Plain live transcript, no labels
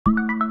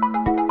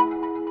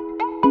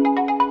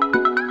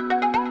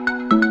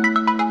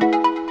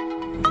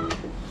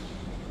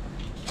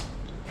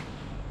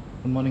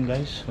morning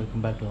guys,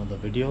 welcome back to another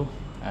video,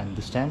 and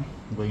this time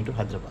I'm going to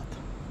Hyderabad.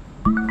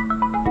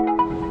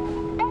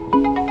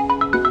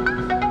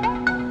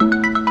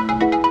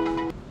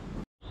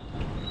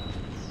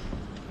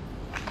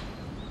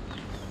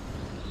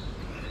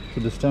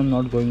 So this time I'm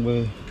not going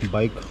by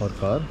bike or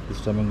car,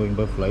 this time I'm going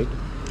by flight.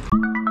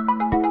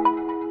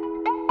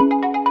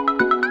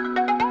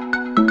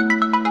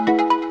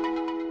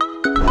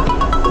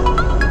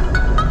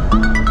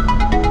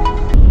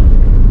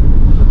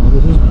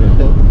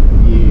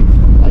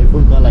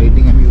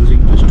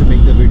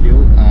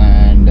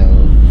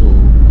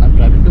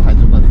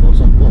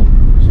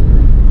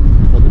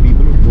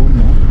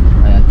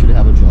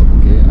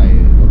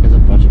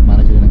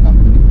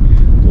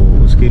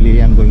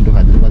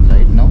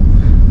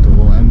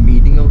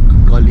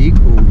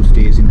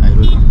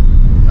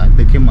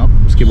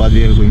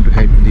 We are going to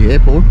head to the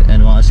airport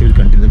and we will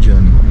continue the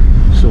journey.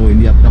 So in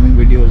the upcoming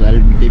videos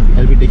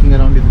I'll be taking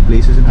around the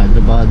places in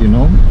Hyderabad, you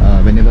know,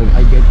 whenever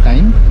I get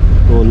time.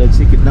 So let's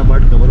see kitna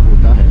part cover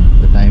hota hai.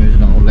 The time is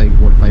now like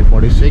what,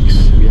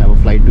 5:46. We have a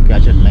flight to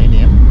catch at 9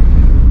 AM.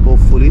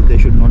 Hopefully there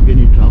should not be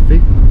any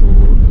traffic. So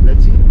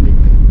let's see.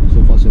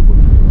 So far so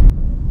good.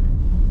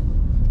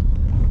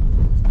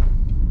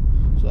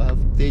 So I have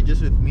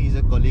Tejas with me. He's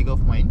a colleague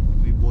of mine.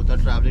 We both are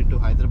traveling to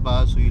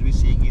Hyderabad, so you'll be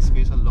seeing his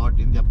face a lot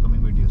in the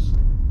upcoming videos.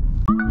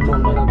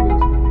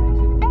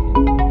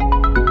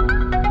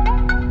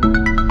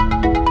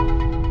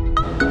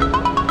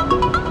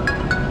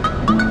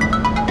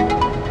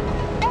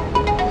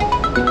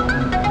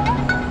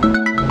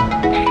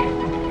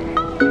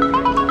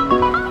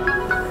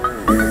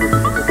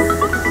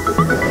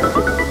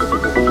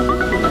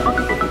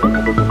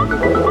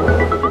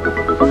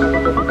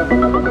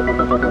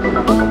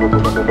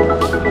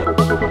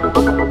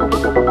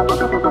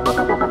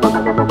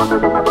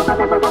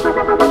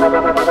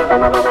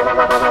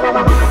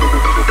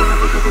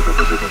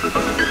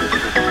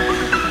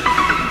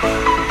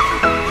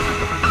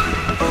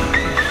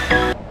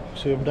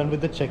 So we've done with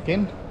the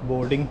check-in,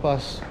 boarding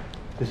pass.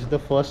 This is the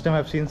first time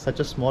I've seen such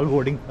a small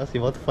boarding pass. It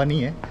was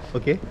funny, eh?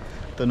 Okay.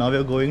 So now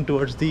we're going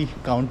towards the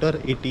counter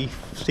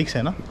 86,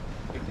 hai na?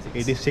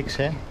 86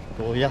 hai.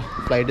 So yeah,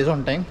 flight is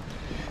on time.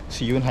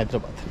 See you in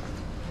Hyderabad.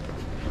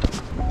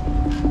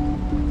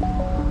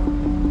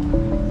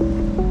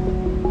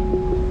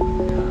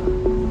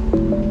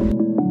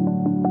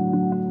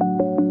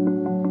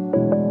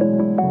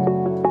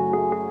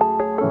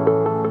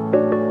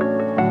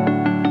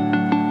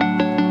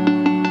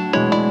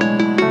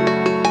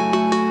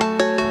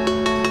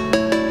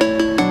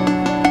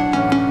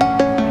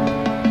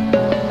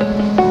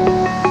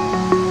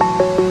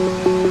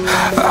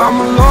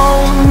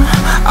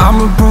 I'm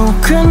a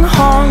broken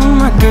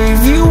home. I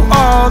gave you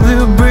all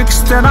the bricks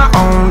that I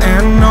own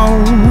and know.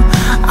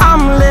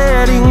 I'm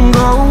letting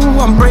go.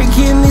 I'm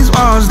breaking these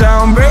walls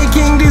down,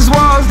 breaking these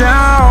walls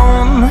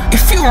down.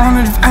 If you want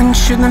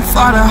adventure, then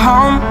fly to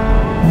home.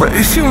 But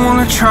if you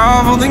wanna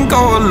travel, then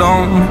go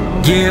alone.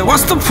 Yeah,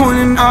 what's the point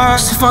in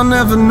us if I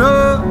never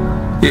know?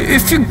 Yeah,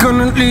 if you're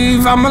gonna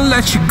leave, I'ma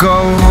let you go.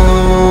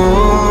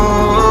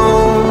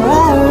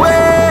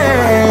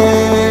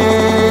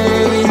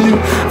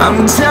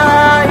 I'm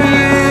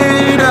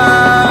tired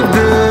of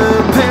the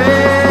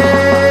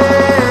pain.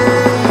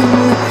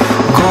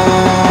 Go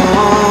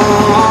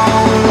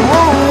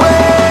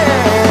away.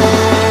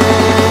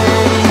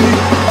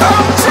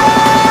 I'm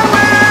tired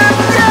of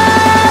yesterday.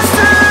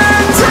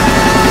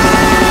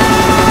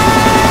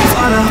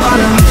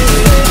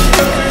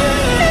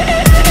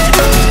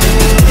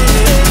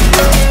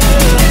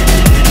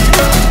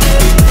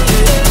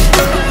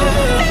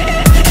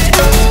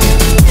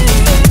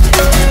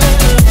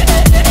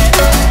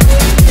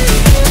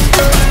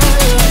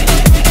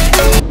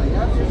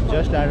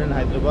 Landed in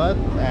Hyderabad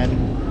and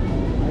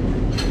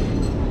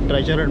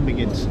treasure hunt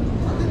begins.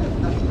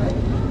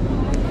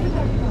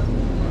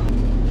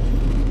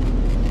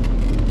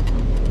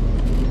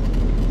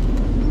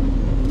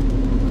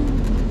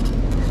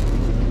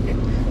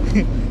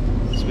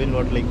 It's been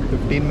what, like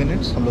 15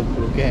 minutes. हम लोग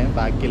रुके हैं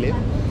bag के लिए.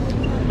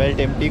 Belt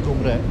empty घूम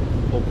रहा है.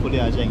 Hopefully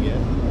आ जाएंगे.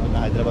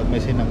 हैदराबाद में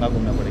से नंगा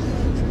घूमना पड़ेगा.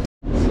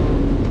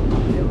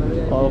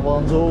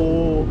 Alfonso.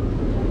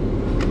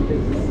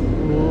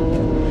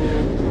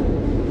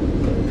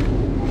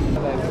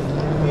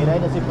 मेरा ही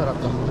नसीब खराब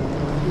था.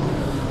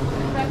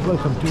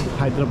 Welcome to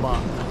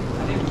Hyderabad.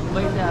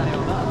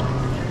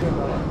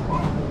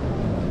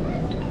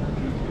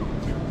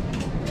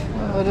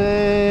 अरे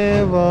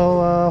वाह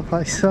वाह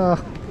भाई साहब.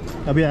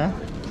 अभी आया.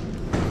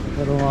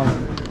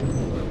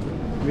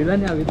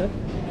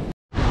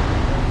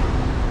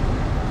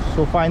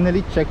 So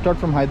finally checked out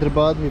from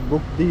Hyderabad. We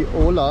booked the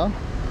Ola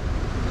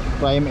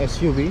Prime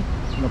SUV.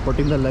 Now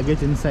putting the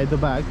luggage inside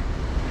the bag.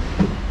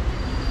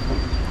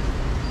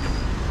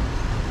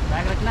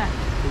 Bag रखना है.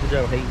 रुक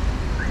जाओ भाई.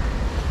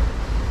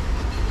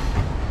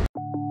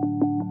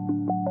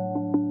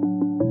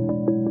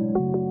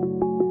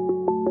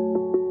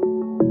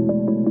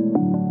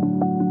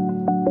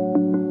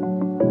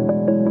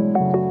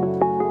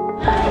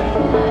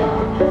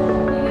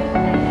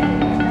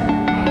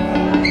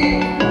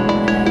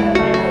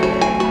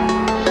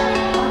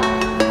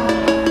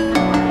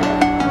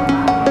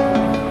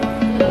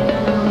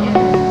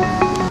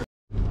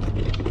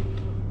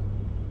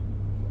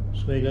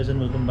 Hey guys,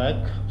 and welcome back.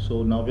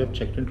 So now we have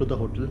checked into the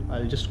hotel.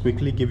 I'll just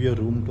quickly give you a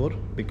room tour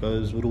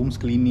because rooms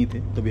clean nahi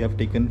the. So we have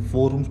taken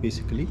 4 rooms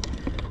basically.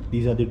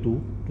 These are the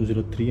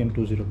 203 and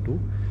 202.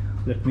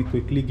 Let me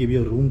quickly give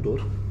you a room tour.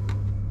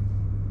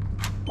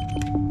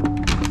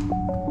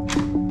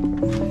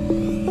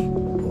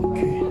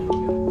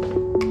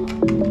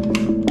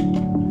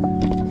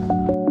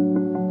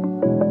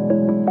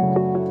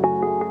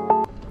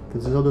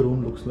 This is how the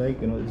room looks like.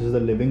 This is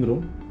the living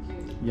room.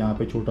 यहाँ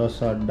पे छोटा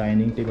सा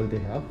dining table they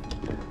have.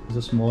 There's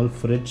a small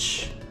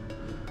fridge,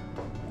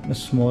 a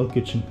small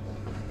kitchen.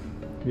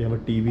 We have a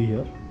TV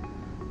here.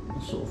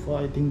 Sofa.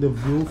 I think the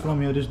view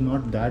from here is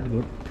not that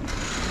good.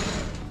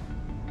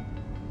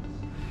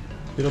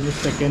 We're on the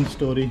second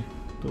story,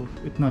 तो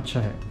इतना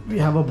अच्छा है. We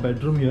have a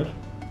bedroom here.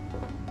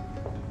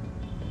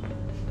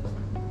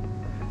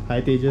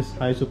 Hi Tejas,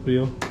 hi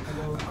Supriyo.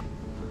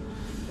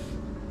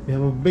 We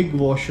have a big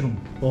washroom.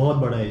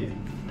 बहुत बड़ा है ये.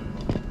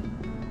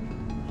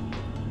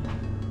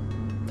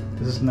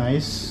 This is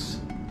nice.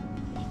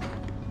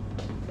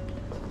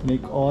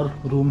 एक और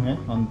room है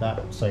on that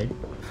side,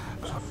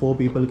 so 4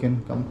 people can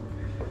come.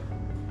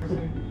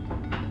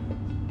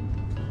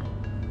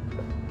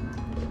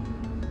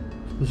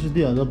 This is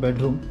the other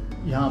bedroom.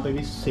 यहाँ पे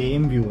भी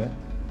same view है,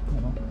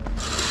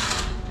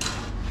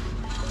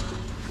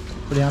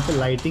 but यहाँ पे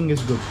lighting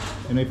is good.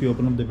 If you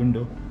open up the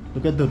window,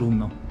 look at the room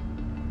now.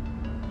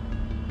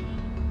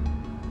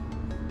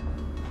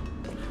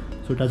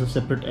 So it has a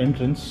separate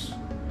entrance,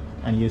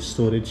 and ये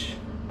storage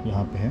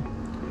यहाँ पे है.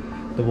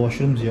 The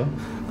washrooms here.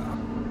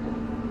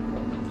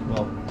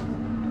 Wow.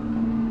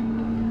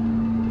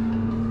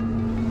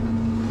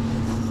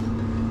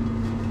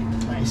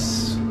 Nice.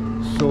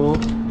 So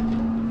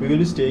we will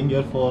be staying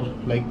here for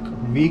like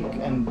a week,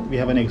 and we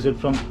have an exit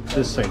from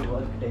this side.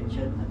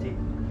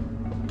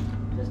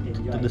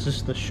 So this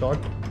is the short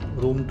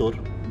room tour.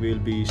 We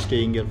will be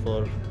staying here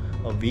for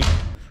a week.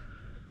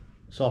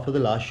 So after the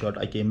last shot,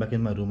 I came back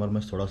in my room और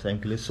मैं थोड़ा time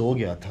के लिए सो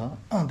गया था.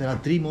 There are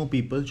 3 more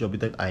people जो अभी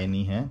तक आए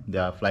नहीं हैं.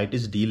 Their flight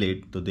is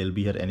delayed, so they'll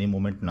be here any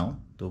moment now.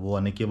 तो वो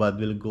आने के बाद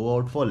we'll go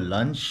out for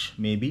lunch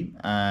maybe,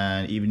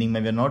 and evening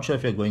maybe. I'm not sure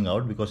if you're going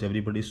out because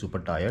everybody is super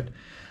tired.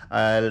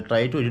 I'll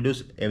try to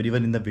introduce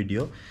everyone in the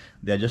video.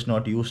 They're just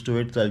not used to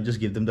it, so I'll just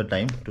give them the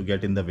time to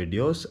get in the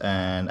videos,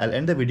 and I'll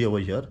end the video over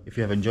here. If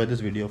you have enjoyed this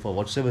video for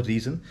whatever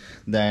reason,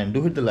 then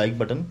do hit the like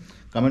button.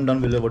 Comment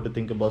down below what you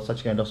think about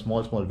such kind of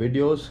small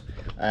videos,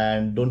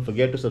 and don't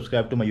forget to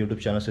subscribe to my YouTube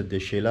channel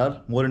Siddhesh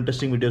Shelar. More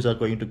interesting videos are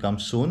going to come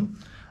soon.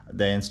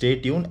 Then stay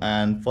tuned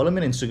and follow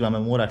me on Instagram.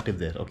 I'm more active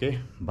there. Okay,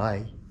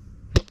 bye.